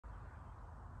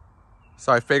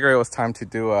So I figured it was time to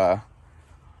do a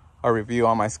review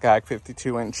on my Scag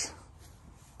 52-inch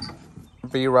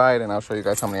V-Ride, and I'll show you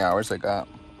guys how many hours I got.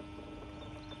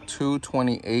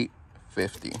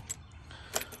 228.50.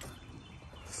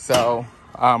 So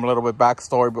a little bit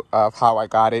backstory of how I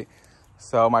got it.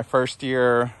 So my first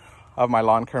year of my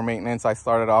lawn care maintenance, I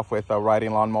started off with a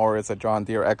riding lawnmower. It's a John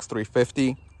Deere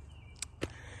X350.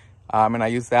 And I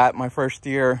used that my first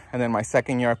year. And then my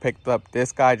second year, I picked up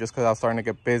this guy just because I was starting to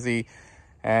get busy.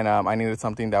 And I needed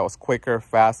something that was quicker,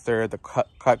 faster. The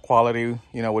cut quality,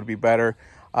 would be better.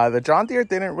 The John Deere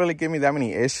didn't really give me that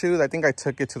many issues. I think I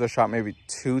took it to the shop maybe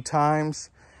 2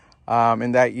 times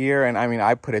in that year. And I mean,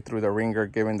 I put it through the ringer,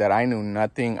 given that I knew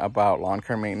nothing about lawn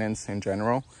care maintenance in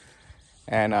general.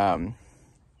 And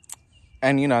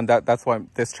that's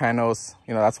what this channel's,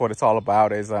 that's what it's all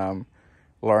about, is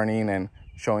learning and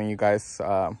showing you guys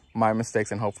my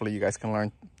mistakes. And hopefully you guys can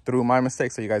learn through my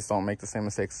mistakes so you guys don't make the same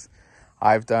mistakes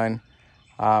I've done.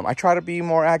 I try to be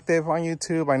more active on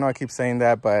YouTube. I know I keep saying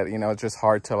that, but it's just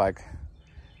hard to like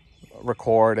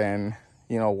record and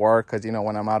work, because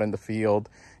when I'm out in the field,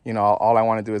 all I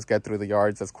want to do is get through the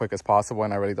yards as quick as possible,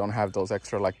 and I really don't have those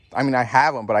extra, like, I mean, I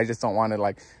have them, but I just don't want to,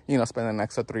 like, spend an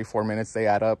extra 3-4 minutes. They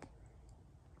add up.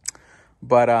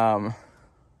 But yeah,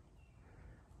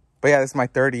 this is my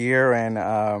 3rd year, and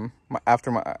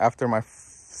after my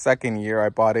second year I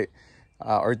bought it,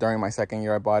 or during my second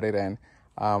year I bought it, and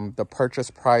the purchase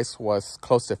price was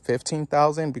close to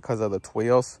 $15,000 because of the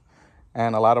wheels.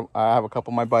 And I have a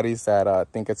couple of my buddies that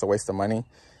think it's a waste of money.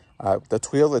 The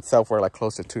wheels itself were like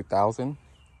close to $2,000,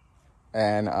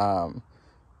 and a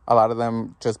lot of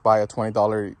them just buy a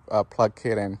 $20 plug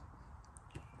kit, and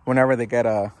whenever they get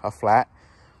a flat,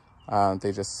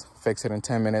 they just fix it in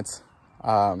 10 minutes.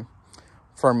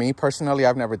 For me personally,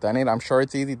 I've never done it. I'm sure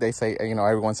it's easy. They say,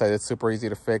 everyone says it's super easy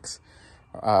to fix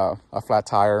a flat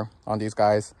tire on these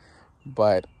guys,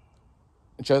 but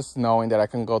just knowing that I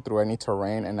can go through any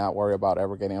terrain and not worry about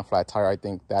ever getting a flat tire, I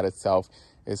think that itself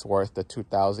is worth the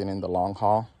 $2,000 in the long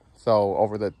haul. So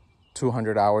over the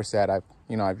 200 hours that I've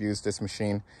used this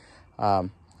machine,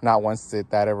 not once did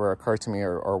that ever occur to me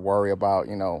or worry about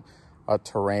a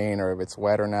terrain or if it's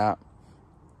wet or not.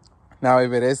 Now,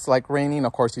 if it is like raining,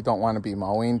 of course you don't want to be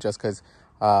mowing, just because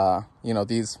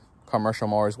these commercial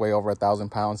mowers weigh over 1,000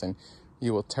 pounds and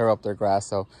you will tear up their grass.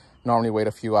 So normally wait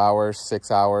a few hours,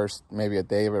 6 hours, maybe a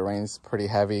day if it rains pretty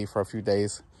heavy for a few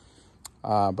days.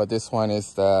 But this one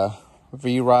is the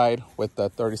V-Ride with the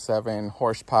 37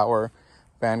 horsepower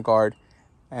Vanguard,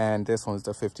 and this one's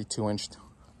the 52-inch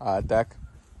deck.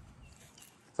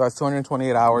 So that's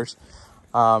 228 hours.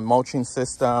 Mulching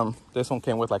system, this one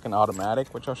came with like an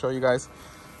automatic, which I'll show you guys.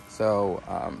 So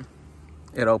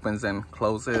it opens and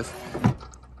closes.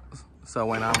 So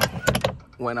when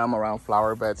I'm around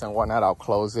flower beds and whatnot, I'll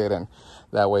close it, and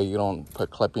that way you don't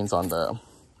put clippings on the,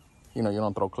 you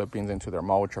don't throw clippings into their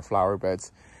mulch or flower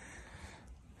beds.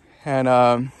 And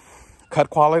cut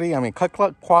quality, cut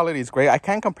quality is great. I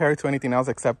can't compare it to anything else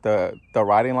except the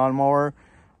riding lawnmower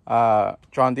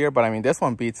John Deere, but this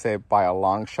one beats it by a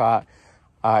long shot.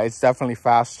 It's definitely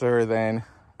faster than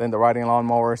the riding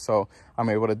lawnmower, so I'm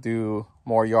able to do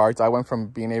more yards. I went from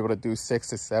being able to do 6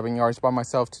 to 7 yards by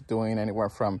myself to doing anywhere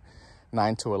from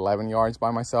 9 to 11 yards by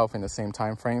myself in the same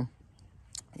time frame.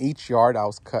 Each yard I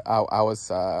was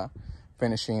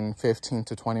finishing 15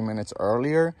 to 20 minutes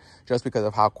earlier, just because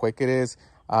of how quick it is.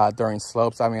 During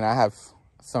slopes, I have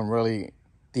some really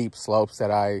deep slopes that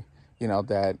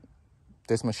that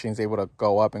this machine's able to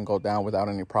go up and go down without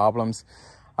any problems.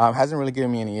 Hasn't really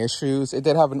given me any issues. It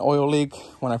did have an oil leak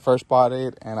when I first bought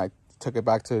it, and I took it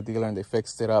back to the dealer and they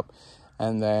fixed it up.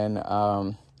 And then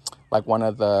like one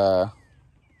of the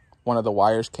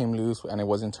wires came loose and it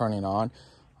wasn't turning on.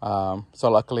 So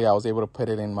luckily I was able to put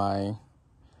it in my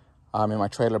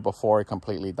trailer before it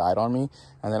completely died on me.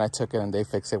 And then I took it and they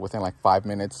fixed it within like 5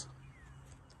 minutes.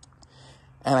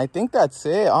 And I think that's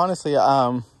it, honestly.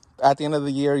 At the end of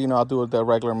the year, I'll do the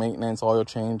regular maintenance, oil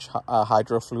change,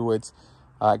 hydro fluids,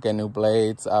 get new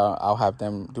blades. I'll have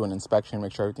them do an inspection,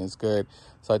 make sure everything's good.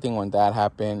 So I think when that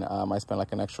happened, I spent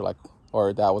like an extra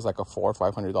that was like a $400 or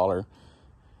 $500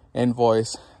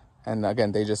 invoice. And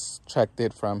again, they just checked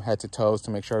it from head to toes to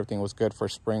make sure everything was good for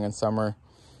spring and summer.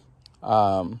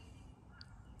 But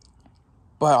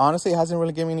honestly, it hasn't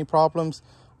really given me any problems.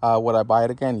 Would I buy it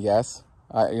again? Yes.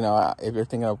 If you're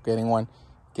thinking of getting one,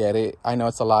 get it. I know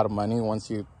it's a lot of money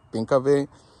once you think of it,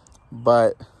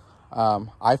 but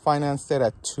I financed it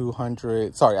at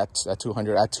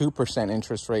 2%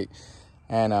 interest rate.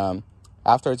 And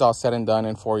after it's all said and done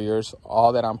in 4 years,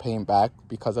 all that I'm paying back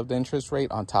because of the interest rate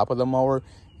on top of the mower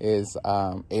is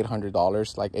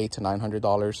 $800, like $800 to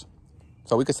 $900.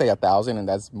 So we could say 1,000, and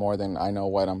that's more than I know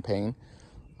what I'm paying.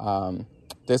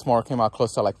 This mower came out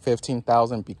close to like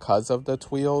 15,000 because of the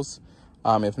wheels.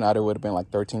 If not, it would have been like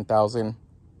 13,000.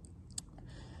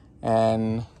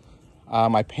 And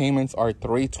my payments are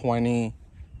 $320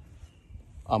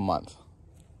 a month.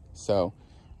 So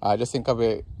just think of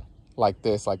it like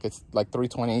this, like it's like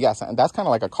 $320. Yes, and that's kind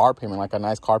of like a car payment, like a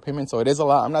nice car payment. So it is a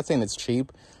lot. I'm not saying it's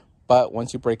cheap, but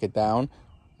once you break it down,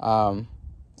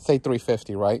 say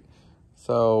 $350, right?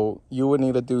 So you would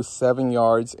need to do 7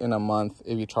 yards in a month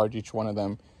if you charge each one of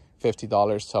them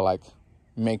 $50 to like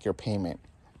make your payment.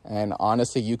 And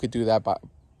honestly, you could do that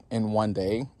in one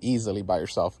day easily by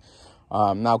yourself.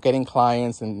 Now getting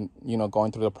clients and, you know,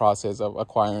 going through the process of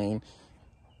acquiring,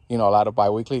 you know, a lot of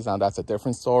biweeklies, now that's a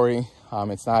different story.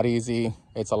 It's not easy.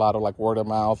 It's a lot of like word of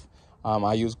mouth.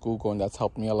 I use Google, and that's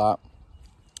helped me a lot.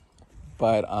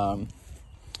 But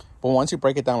once you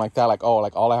break it down like that, like, oh,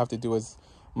 like all I have to do is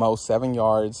mow 7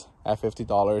 yards at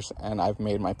 $50, and I've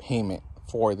made my payment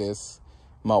for this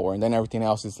mower, and then everything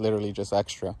else is literally just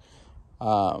extra.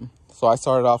 So I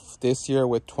started off this year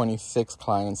with 26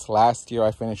 clients. Last year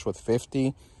I finished with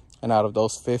 50, and out of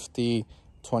those 50,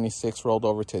 26 rolled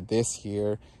over to this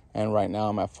year, and right now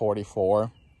I'm at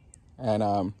 44.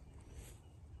 And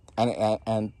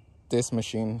this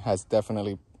machine has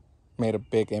definitely made a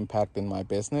big impact in my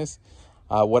business.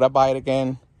 Would I buy it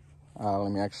again?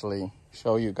 Let me actually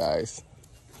show you guys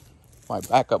my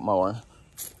backup mower.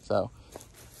 So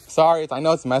sorry, I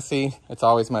know it's messy. It's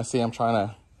always messy. I'm trying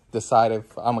to decide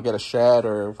if I'm gonna get a shed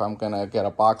or if I'm gonna get a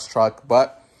box truck.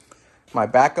 But my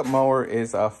backup mower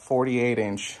is a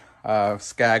 48-inch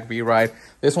Scag V-Ride.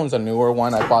 This one's a newer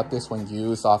one. I bought this one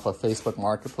used off of Facebook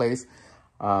Marketplace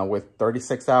with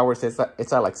 36 hours. It's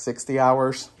at like 60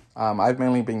 hours. I've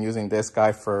mainly been using this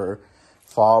guy for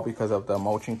fall because of the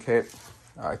mulching kit.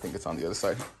 I think it's on the other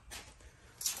side.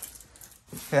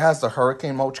 It has the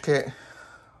Hurricane mulch kit.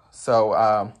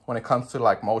 So when it comes to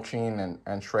like mulching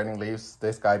and shredding leaves,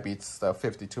 this guy beats the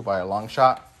 52 by a long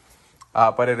shot.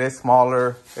 But it is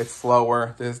smaller, it's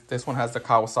slower. This one has the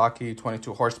Kawasaki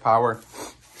 22 horsepower.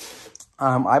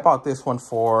 I bought this one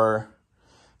for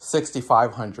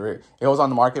 $6,500. It was on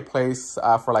the marketplace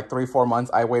for like 3-4 months.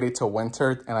 I waited till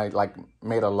winter, and I like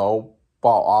made a low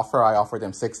ball offer. I offered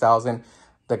them $6,000.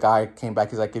 The guy came back,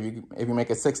 he's like, if you make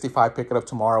it 65, pick it up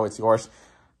tomorrow, it's yours.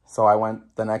 So I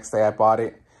went the next day, I bought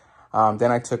it.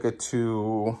 Then I took it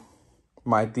to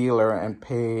my dealer and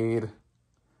paid,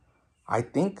 I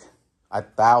think,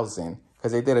 $1,000,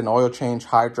 because they did an oil change,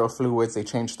 hydro fluids, they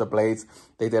changed the blades,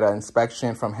 they did an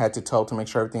inspection from head to toe to make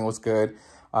sure everything was good.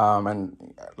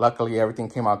 And luckily everything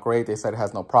came out great. They said it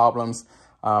has no problems.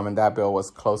 And that bill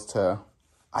was close to,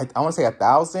 I want to say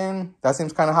 $1,000. That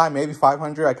seems kind of high, maybe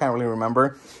 $500. I can't really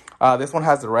remember. This one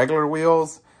has the regular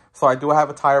wheels. So I do have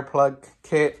a tire plug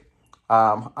kit.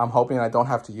 I'm hoping I don't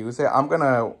have to use it. I'm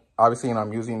gonna, obviously, you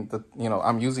know,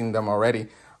 I'm using them already.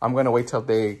 I'm gonna wait till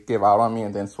they give out on me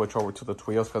and then switch over to the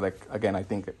wheels, because again, I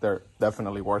think they're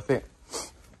definitely worth it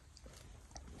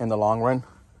in the long run.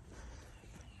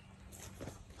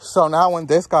 So now when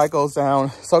this guy goes down,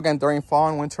 so again, during fall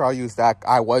and winter, I'll use that.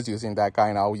 I was using that guy,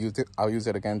 and I'll use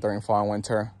it again during fall and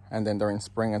winter. And then during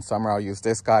spring and summer, I'll use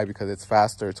this guy because it's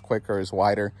faster, it's quicker, it's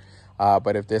wider.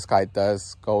 But if this guy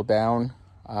does go down,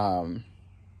 I'll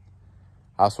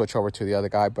switch over to the other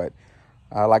guy. But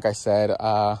like I said,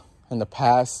 in the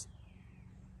past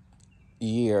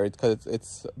year, because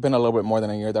it's been a little bit more than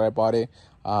a year that I bought it,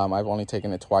 I've only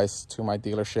taken it twice to my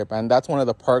dealership. And that's one of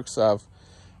the perks of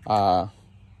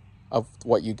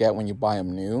what you get when you buy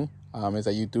them new, is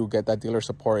that you do get that dealer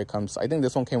support. It comes, I think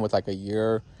this one came with like a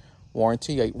year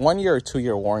warranty, a 1 year or 2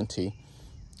 year warranty.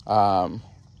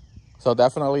 So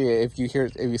definitely, if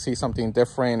you see something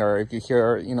different, or if you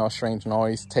hear, you know, a strange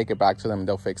noise, take it back to them.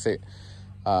 They'll fix it.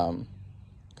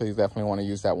 Because you definitely want to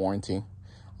use that warranty.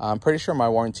 I'm pretty sure my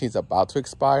warranty is about to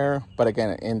expire, but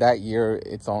again, in that year,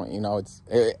 it's only, you know,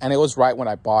 and it was right when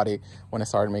I bought it, when I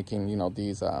started making, you know,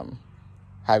 these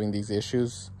having these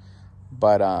issues.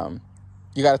 But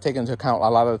you got to take into account, a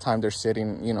lot of the time they're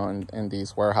sitting, you know, in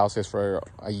these warehouses for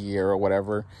a year or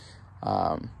whatever.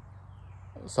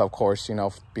 So of course, you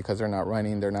know, because they're not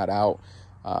running, they're not out,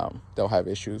 they'll have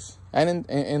issues. And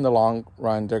in the long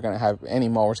run, they're going to have, any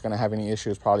mower's going to have any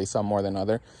issues, probably some more than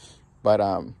other. But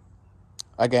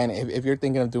again, if you're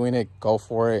thinking of doing it, go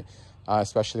for it,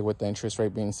 especially with the interest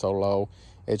rate being so low.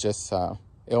 It just,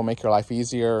 it'll make your life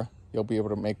easier. You'll be able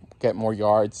to get more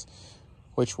yards,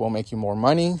 which will make you more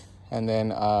money. And then,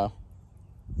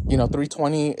 you know,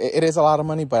 $320, it is a lot of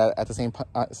money, but at the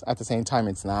same time,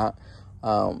 it's not.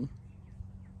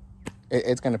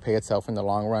 It's going to pay itself in the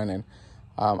long run. And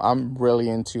I'm really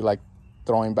into like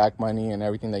throwing back money and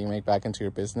everything that you make back into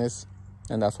your business.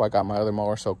 And that's why I got my other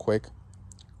mower so quick.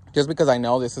 Just because I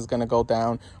know this is going to go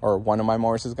down, or one of my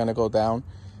mowers is going to go down,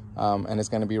 and it's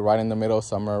going to be right in the middle of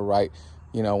summer, right,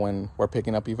 you know, when we're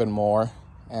picking up even more.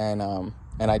 And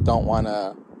I don't want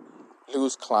to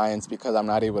lose clients because I'm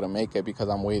not able to make it because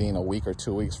I'm waiting a week or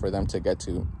 2 weeks for them to get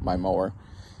to my mower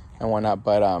and whatnot.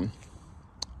 But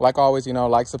like always, you know,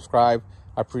 like, subscribe.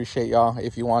 I appreciate y'all.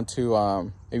 If you want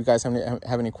to, if you guys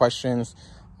have any questions,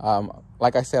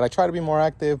 like I said, I try to be more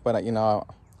active, but you know,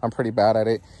 I'm pretty bad at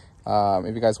it.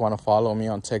 If you guys want to follow me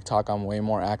on TikTok, I'm way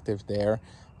more active there.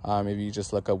 If you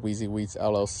just look up Wheezy Weeds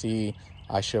LLC,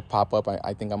 I should pop up.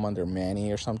 I think I'm under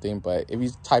Manny or something, but if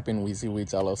you type in Wheezy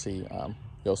Weeds LLC,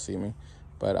 you'll see me.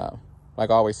 But like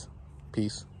always,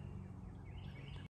 peace.